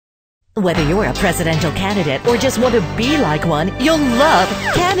Whether you're a presidential candidate or just want to be like one, you'll love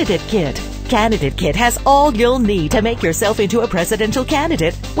Candidate Kit. Candidate Kit has all you'll need to make yourself into a presidential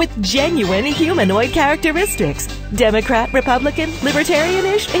candidate with genuine humanoid characteristics. Democrat, Republican,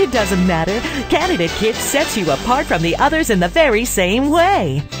 Libertarian-ish, it doesn't matter. Candidate Kit sets you apart from the others in the very same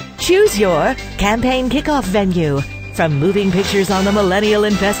way. Choose your campaign kickoff venue. From moving pictures on the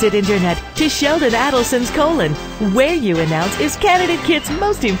millennial-infested internet to Sheldon Adelson's colon, where you announce is Candidate Kit's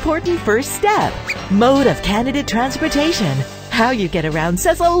most important first step. Mode of candidate transportation. How you get around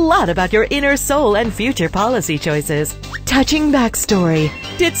says a lot about your inner soul and future policy choices. Touching backstory.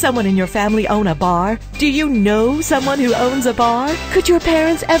 Did someone in your family own a bar? Do you know someone who owns a bar? Could your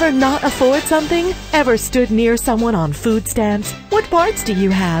parents ever not afford something? Ever stood near someone on food stamps? What parts do you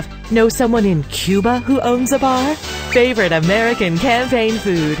have? Know someone in Cuba who owns a bar? Favorite American campaign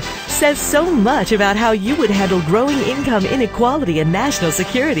food. Says so much about how you would handle growing income inequality and national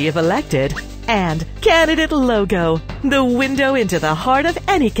security if elected. And candidate logo, the window into the heart of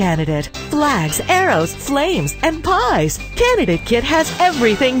any candidate. Flags, arrows, flames, and pies. Candidate Kit has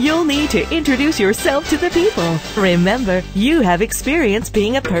everything you'll need to introduce yourself to the people. Remember, you have experience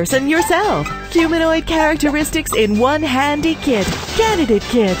being a person yourself. Humanoid characteristics in one handy kit. Candidate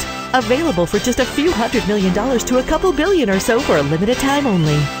Kit. Available for just a few $100 million to a couple billion or so for a limited time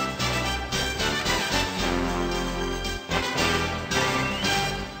only.